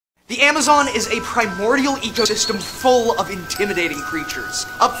The Amazon is a primordial ecosystem full of intimidating creatures.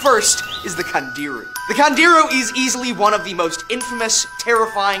 Up first is the Candiru. The Candiru is easily one of the most infamous,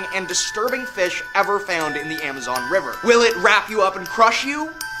 terrifying, and disturbing fish ever found in the Amazon River. Will it wrap you up and crush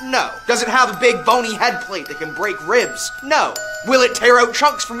you? No. Does it have a big bony head plate that can break ribs? No. Will it tear out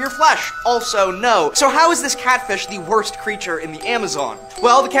chunks from your flesh? Also no. So how is this catfish the worst creature in the Amazon?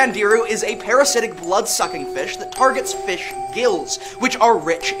 Well, the Candiru is a parasitic blood-sucking fish that targets fish gills, which are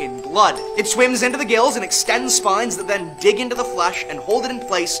rich in blood. It swims into the gills and extends spines that then dig into the flesh and hold it in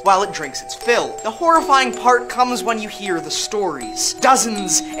place while it drinks its fill. The horrifying part comes when you hear the stories.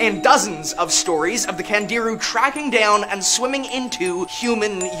 Dozens and dozens of stories of the Candiru tracking down and swimming into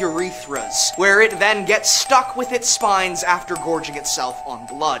human urethras, where it then gets stuck with its spines after gorging itself on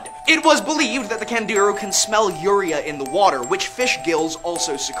blood. It was believed that the Candiru can smell urea in the water, which fish gills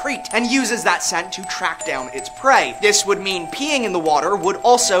also secrete, and uses that scent to track down its prey. This would mean peeing in the water would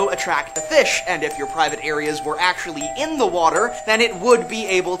also attract the fish, and if your private areas were actually in the water, then it would be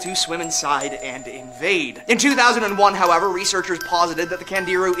able to swim inside and invade. In 2001, however, researchers posited that the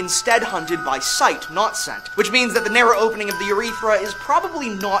Candiru instead hunted by sight, not scent, which means that the narrow opening of the urethra is probably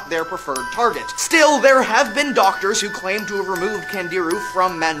not their preferred target. Still, there have been doctors who claim to have removed Candiru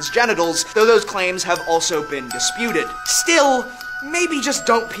from men's genitals, though those claims have also been disputed. Still, maybe just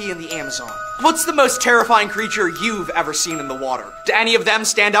don't pee in the Amazon. What's the most terrifying creature you've ever seen in the water? Do any of them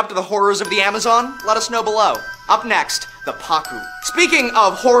stand up to the horrors of the Amazon? Let us know below. Up next, the Pacu. Speaking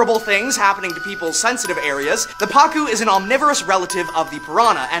of horrible things happening to people's sensitive areas, the Pacu is an omnivorous relative of the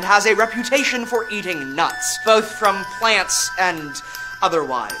piranha and has a reputation for eating nuts, both from plants and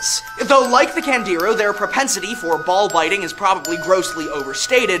otherwise. Though like the Candiru, their propensity for ball biting is probably grossly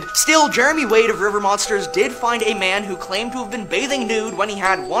overstated, still Jeremy Wade of River Monsters did find a man who claimed to have been bathing nude when he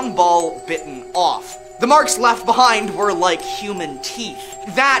had one ball bitten off. The marks left behind were like human teeth.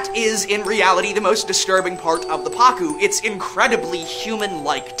 That is, in reality, the most disturbing part of the Pacu. It's incredibly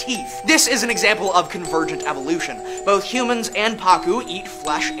human-like teeth. This is an example of convergent evolution. Both humans and Pacu eat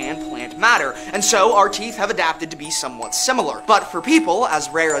flesh and plant matter, and so our teeth have adapted to be somewhat similar. But for people, as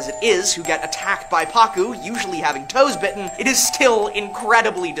rare as it is, who get attacked by Pacu, usually having toes bitten, it is still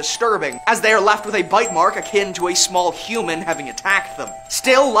incredibly disturbing, as they are left with a bite mark akin to a small human having attacked them.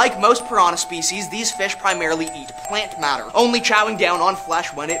 Still, like most piranha species, these fish primarily eat plant matter, only chowing down on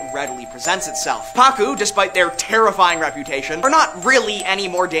flesh when it readily presents itself. Pacu, despite their terrifying reputation, are not really any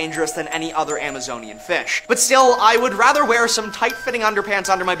more dangerous than any other Amazonian fish. But still, I would rather wear some tight-fitting underpants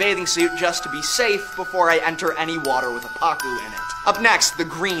under my bathing suit just to be safe before I enter any water with a Pacu in it. Up next, the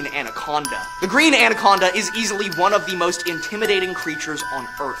green anaconda. The green anaconda is easily one of the most intimidating creatures on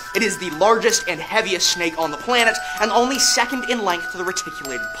Earth. It is the largest and heaviest snake on the planet, and only second in length to the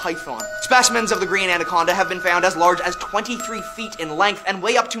reticulated python. Specimens of the green anaconda have been found as large as 23 feet in length and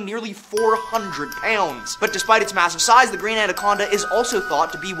weigh up to nearly 400 pounds. But despite its massive size, the green anaconda is also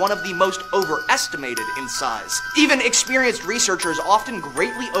thought to be one of the most overestimated in size. Even experienced researchers often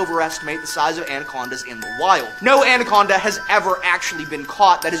greatly overestimate the size of anacondas in the wild. No anaconda has ever actually been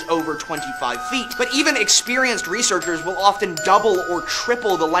caught that is over 25 feet, but even experienced researchers will often double or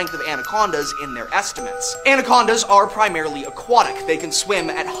triple the length of anacondas in their estimates. Anacondas are primarily aquatic. They can swim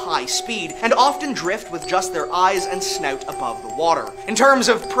at high speed, and often drift with just their eyes and snout above the water. In terms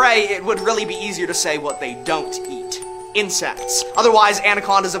of prey, it would really be easier to say what they don't eat. Insects. Otherwise,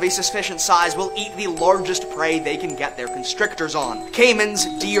 anacondas of a sufficient size will eat the largest prey they can get their constrictors on. Caimans,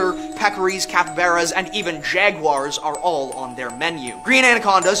 deer, peccaries, capybaras, and even jaguars are all on their menu. Green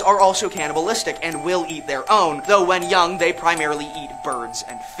anacondas are also cannibalistic and will eat their own, though when young, they primarily eat birds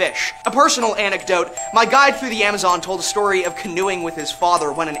and fish. A personal anecdote, my guide through the Amazon told a story of canoeing with his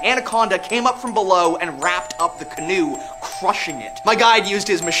father when an anaconda came up from below and wrapped up the canoe, crushing it. My guide used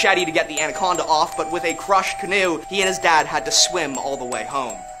his machete to get the anaconda off, but with a crushed canoe, he and his dad had to swim all the way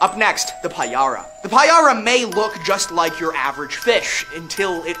home. Up next, the Payara. The Payara may look just like your average fish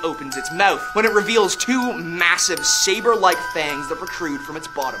until it opens its mouth, when it reveals two massive saber-like fangs that protrude from its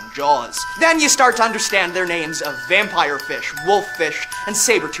bottom jaws. Then you start to understand their names of vampire fish, wolffish, and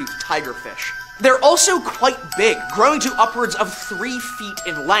saber-toothed tigerfish. They're also quite big, growing to upwards of 3 feet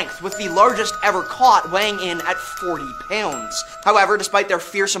in length, with the largest ever caught weighing in at 40 pounds. However, despite their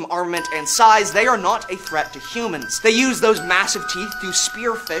fearsome armament and size, they are not a threat to humans. They use those massive teeth to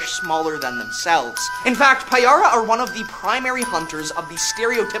spear fish smaller than themselves. In fact, Payara are one of the primary hunters of the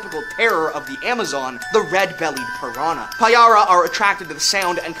stereotypical terror of the Amazon, the red-bellied piranha. Payara are attracted to the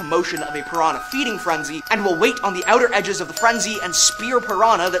sound and commotion of a piranha feeding frenzy, and will wait on the outer edges of the frenzy and spear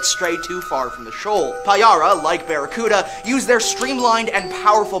piranha that stray too far from the the shoal. Payara, like Barracuda, use their streamlined and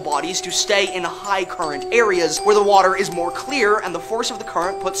powerful bodies to stay in high current areas where the water is more clear and the force of the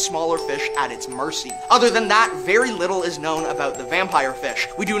current puts smaller fish at its mercy. Other than that, very little is known about the vampire fish.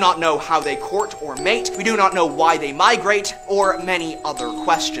 We do not know how they court or mate, we do not know why they migrate, or many other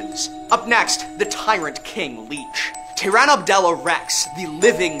questions. Up next, the Tyrant King Leech. Tyrannobdella rex, the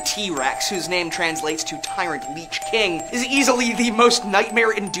living T-Rex, whose name translates to Tyrant Leech King, is easily the most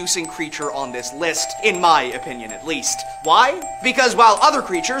nightmare-inducing creature on this list, in my opinion at least. Why? Because while other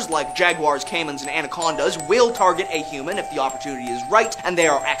creatures, like jaguars, caimans, and anacondas, will target a human if the opportunity is right and they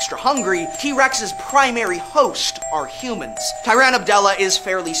are extra hungry, T-Rex's primary host are humans. Tyrannobdella is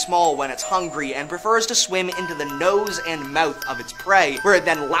fairly small when it's hungry and prefers to swim into the nose and mouth of its prey, where it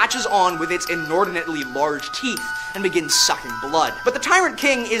then latches on with its inordinately large teeth and begins sucking blood. But the Tyrant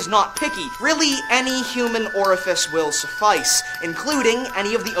King is not picky. Really, any human orifice will suffice, including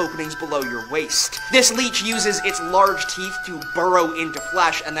any of the openings below your waist. This leech uses its large teeth to burrow into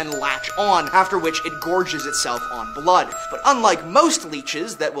flesh and then latch on, after which it gorges itself on blood. But unlike most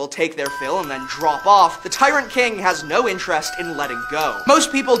leeches that will take their fill and then drop off, the Tyrant King has no interest in letting go.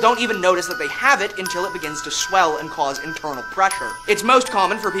 Most people don't even notice that they have it until it begins to swell and cause internal pressure. It's most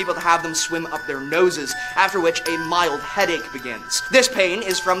common for people to have them swim up their noses, after which a mild headache begins. This pain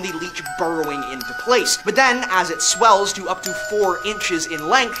is from the leech burrowing into place, but then, as it swells to up to 4 inches in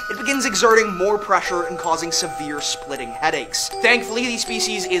length, it begins exerting more pressure and causing severe splitting headaches. Thankfully, the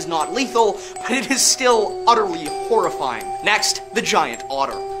species is not lethal, but it is still utterly horrifying. Next, the giant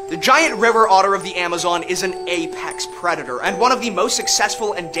otter. The giant river otter of the Amazon is an apex predator, and one of the most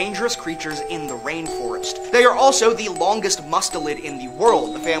successful and dangerous creatures in the rainforest. They are also the longest mustelid in the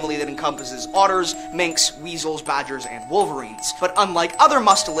world, a family that encompasses otters, minks, weasels, badgers, and wolverines. But unlike other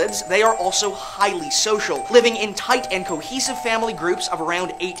mustelids, they are also highly social, living in tight and cohesive family groups of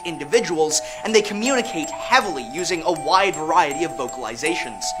around 8 individuals, and they communicate heavily using a wide variety of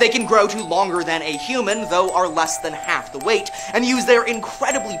vocalizations. They can grow to longer than a human, though are less than half the weight, and use their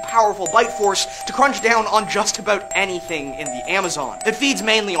incredibly powerful bite force to crunch down on just about anything in the Amazon. It feeds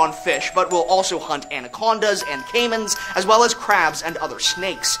mainly on fish, but will also hunt anacondas and caimans, as well as crabs and other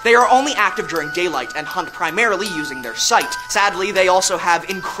snakes. They are only active during daylight and hunt primarily using their sight. Sadly, they also have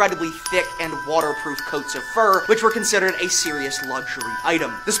incredibly thick and waterproof coats of fur, which were considered a serious luxury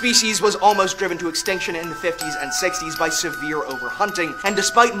item. The species was almost driven to extinction in the 50s and 60s by severe overhunting, and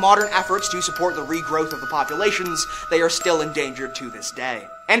despite modern efforts to support the regrowth of the populations, they are still endangered to this day.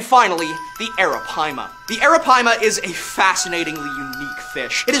 And finally, the Arapaima. The Arapaima is a fascinatingly unique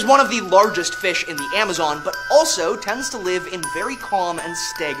fish. It is one of the largest fish in the Amazon, but also tends to live in very calm and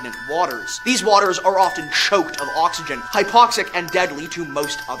stagnant waters. These waters are often choked of oxygen, hypoxic and deadly to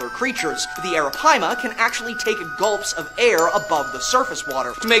most other creatures. The Arapaima can actually take gulps of air above the surface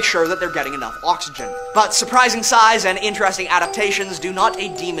water to make sure that they're getting enough oxygen. But surprising size and interesting adaptations do not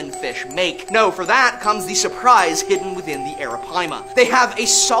a demon fish make. No, for that comes the surprise hidden within the Arapaima. They have a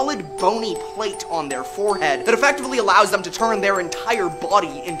solid bony plate on their forehead that effectively allows them to turn their entire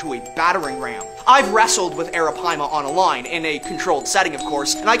body into a battering ram. I've wrestled with Arapaima on a line, in a controlled setting of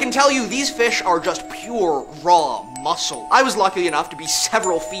course, and I can tell you these fish are just pure, raw muscle. I was lucky enough to be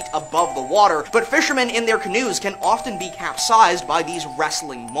several feet above the water, but fishermen in their canoes can often be capsized by these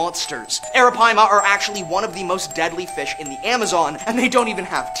wrestling monsters. Arapaima are actually one of the most deadly fish in the Amazon, and they don't even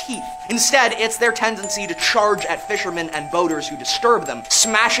have teeth. Instead, it's their tendency to charge at fishermen and boaters who disturb them,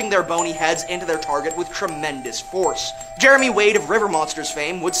 smashing their bony heads into their target with tremendous force. Jeremy Wade of River Monsters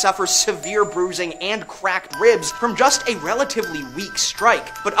fame would suffer severe bruising and cracked ribs from just a relatively weak strike,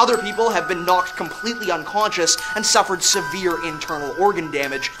 but other people have been knocked completely unconscious and suffered severe internal organ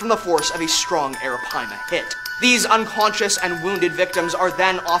damage from the force of a strong Arapaima hit. These unconscious and wounded victims are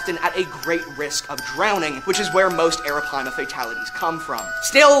then often at a great risk of drowning, which is where most Arapaima fatalities come from.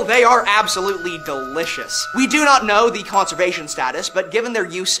 Still, they are absolutely delicious. We do not know the conservation status, but given their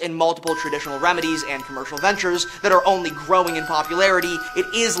use in multiple traditional remedies and commercial ventures that are only growing in popularity, it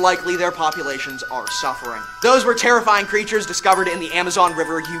is likely their populations are suffering. Those were terrifying creatures discovered in the Amazon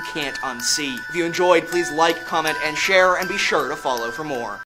River you can't unsee. If you enjoyed, please like, comment, and share, and be sure to follow for more.